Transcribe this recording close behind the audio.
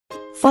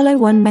Follow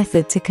one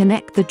method to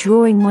connect the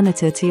drawing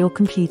monitor to your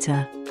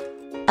computer.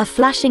 A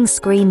flashing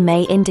screen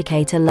may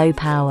indicate a low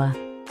power,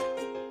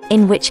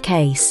 in which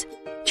case,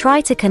 try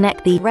to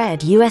connect the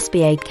red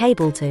USB-A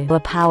cable to a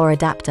power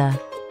adapter.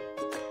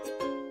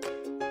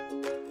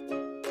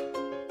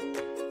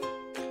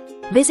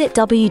 Visit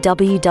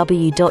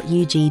www.ugee.com,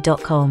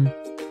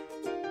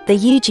 the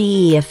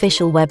UGEE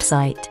official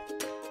website.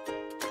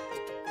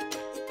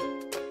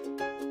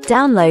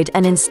 Download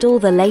and install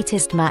the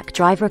latest Mac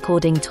Drive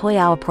Recording Toy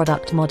Hour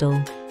product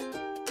model.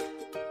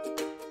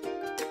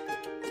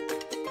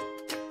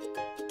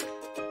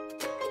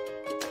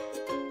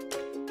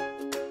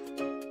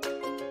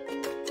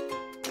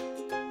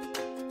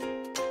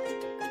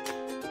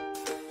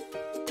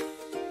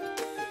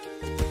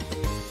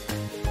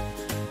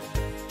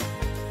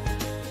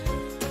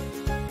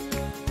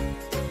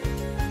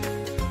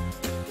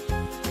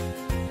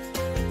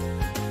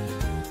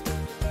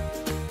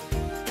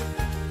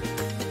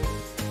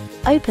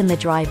 Open the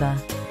driver.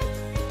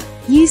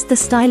 Use the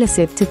stylus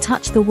tip to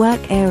touch the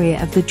work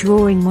area of the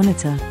drawing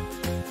monitor.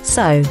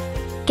 So,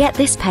 get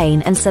this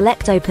pane and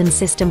select Open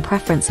System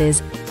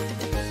Preferences.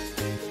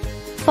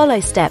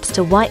 Follow steps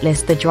to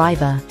whitelist the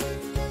driver.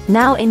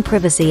 Now in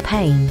Privacy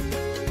pane,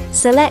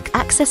 select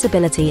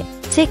Accessibility,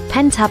 tick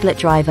Pen Tablet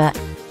Driver.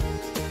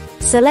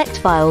 Select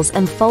Files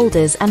and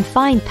Folders and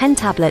find Pen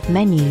Tablet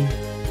menu.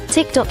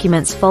 Tick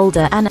Documents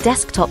folder and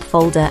Desktop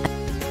folder.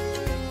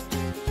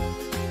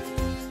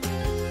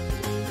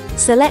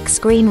 Select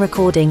Screen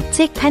Recording,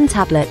 tick Pen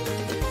Tablet.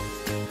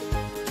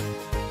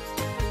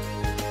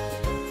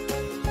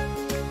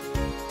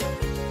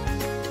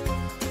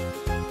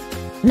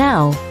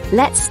 Now,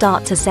 let's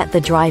start to set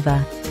the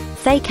driver.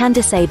 They can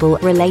disable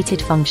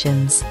related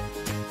functions.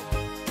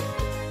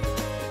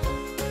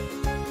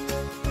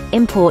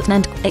 Import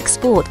and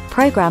export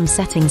program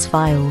settings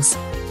files.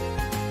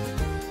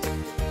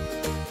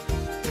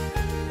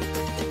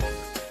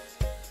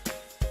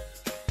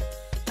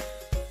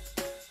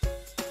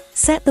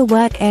 Set the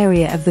work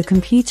area of the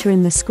computer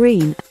in the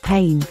screen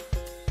pane.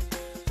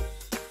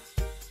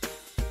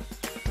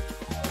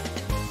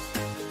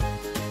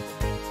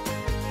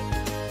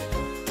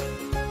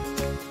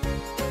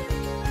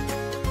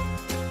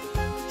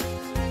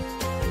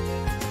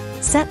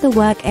 Set the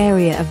work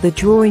area of the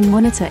drawing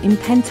monitor in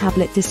Pen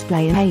Tablet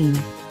display pane.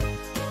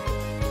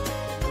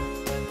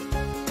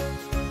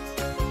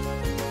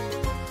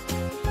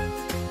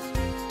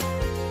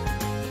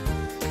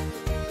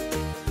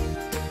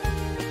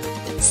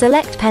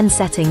 Select Pen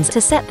Settings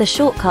to set the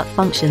shortcut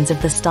functions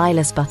of the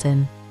stylus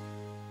button.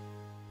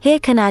 Here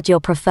can add your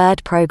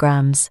preferred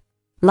programs,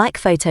 like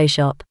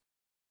Photoshop.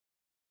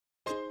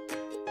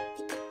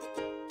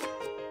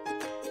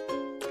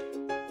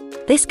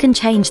 This can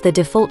change the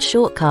default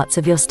shortcuts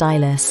of your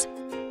stylus.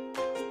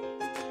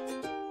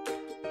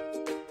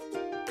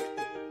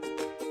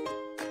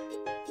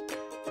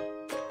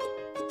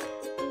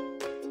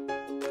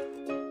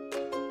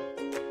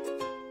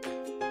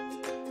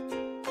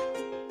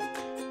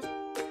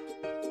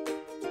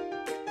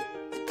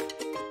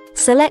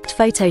 Select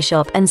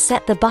Photoshop and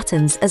set the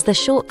buttons as the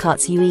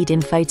shortcuts you need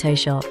in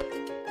Photoshop.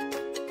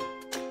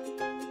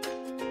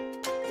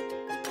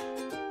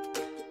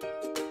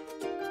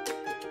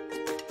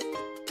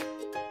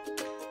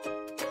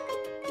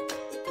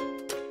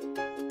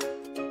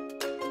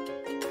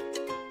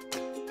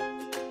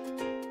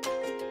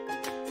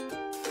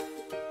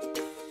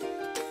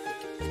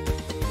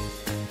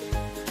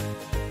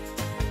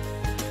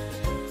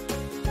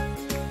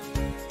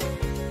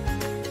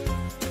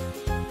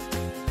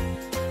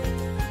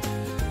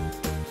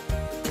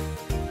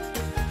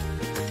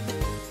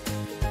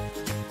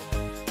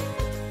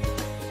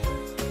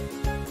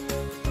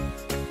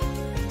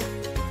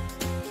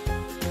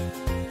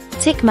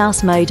 Tick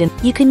mouse mode and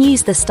you can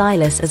use the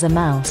stylus as a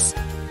mouse.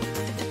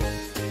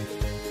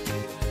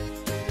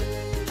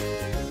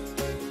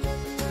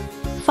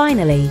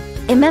 Finally,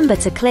 remember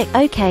to click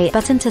OK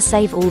button to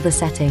save all the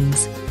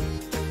settings.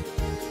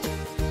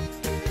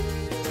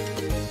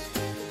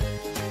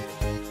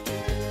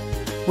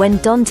 When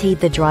done, heat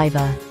the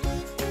driver.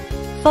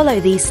 Follow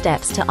these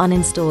steps to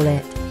uninstall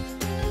it.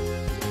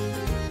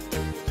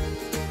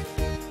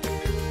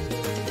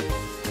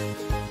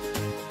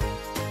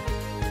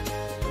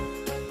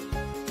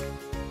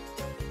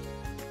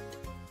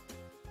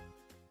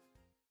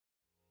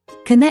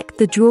 Connect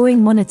the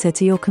drawing monitor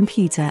to your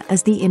computer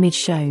as the image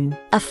shown.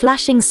 A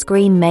flashing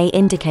screen may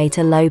indicate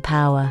a low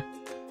power,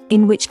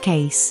 in which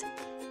case,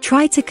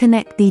 try to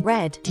connect the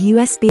red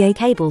USB-A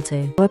cable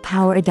to a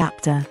power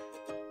adapter.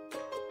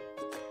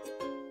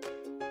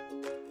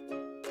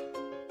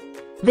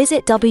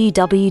 Visit www.ugee.com,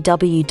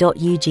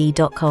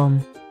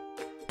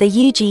 the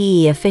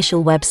UGEE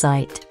official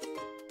website.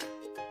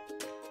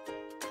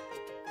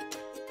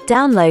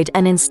 Download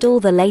and install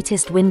the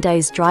latest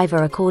Windows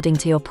driver according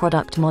to your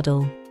product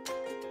model.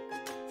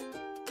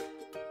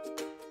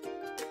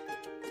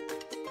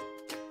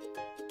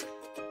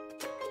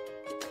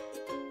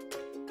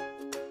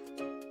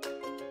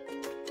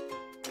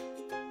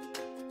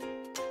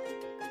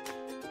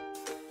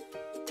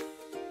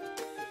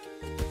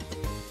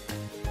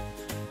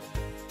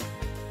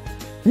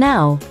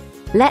 Now,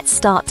 let's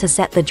start to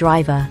set the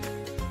driver.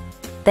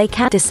 They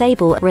can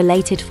disable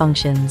related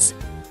functions.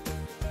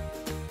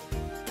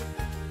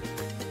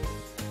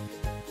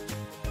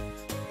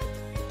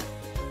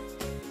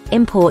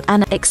 Import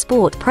and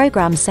export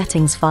program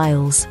settings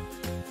files.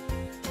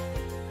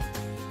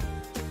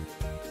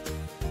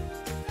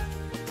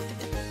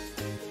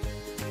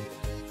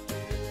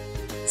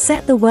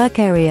 Set the work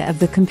area of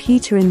the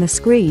computer in the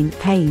screen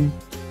pane.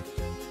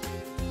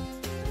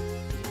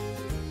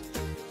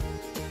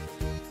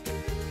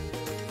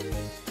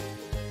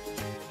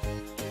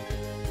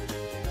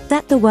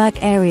 Set the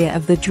work area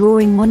of the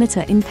drawing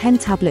monitor in Pen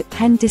Tablet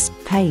Pen Disc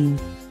pane.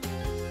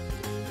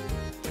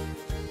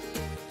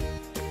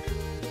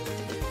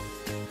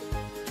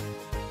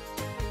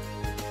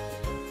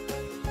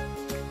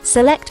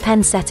 Select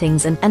pen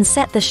settings and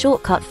set the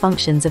shortcut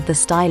functions of the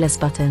stylus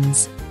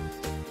buttons.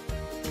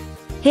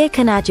 Here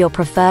can add your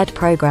preferred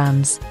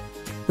programs,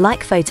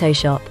 like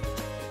Photoshop.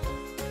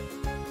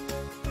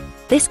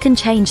 This can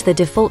change the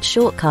default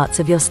shortcuts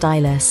of your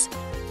stylus.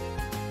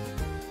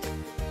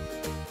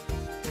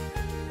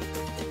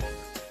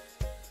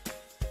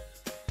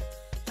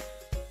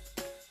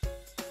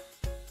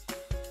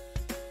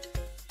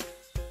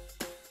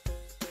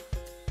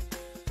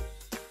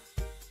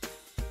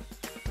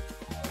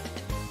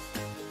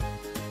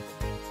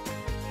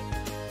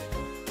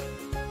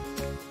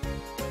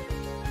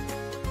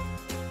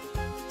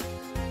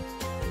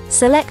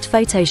 Select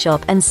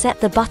Photoshop and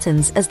set the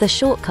buttons as the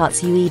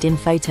shortcuts UGEE in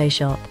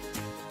Photoshop.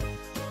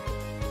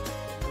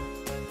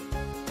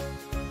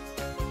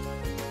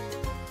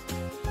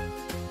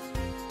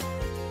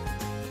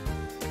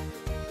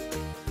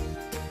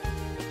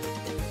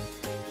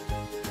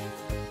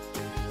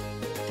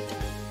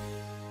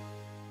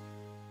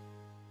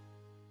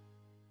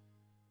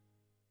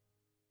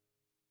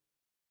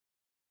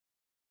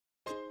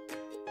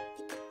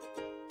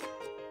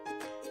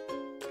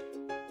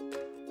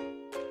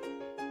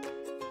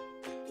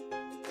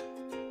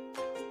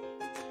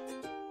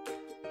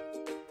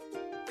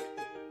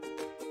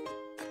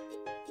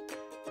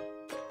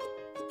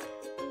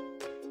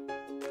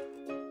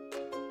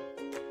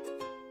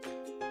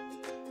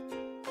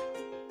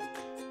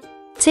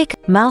 Tick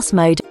Mouse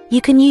Mode. You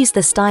can use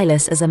the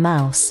stylus as a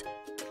mouse.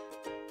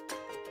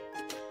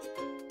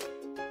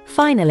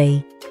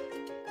 Finally,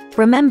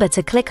 remember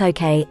to click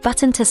OK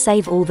button to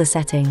save all the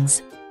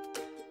settings.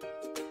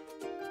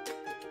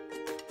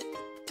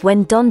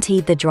 When done,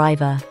 the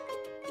driver.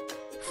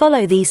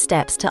 Follow these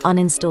steps to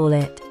uninstall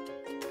it.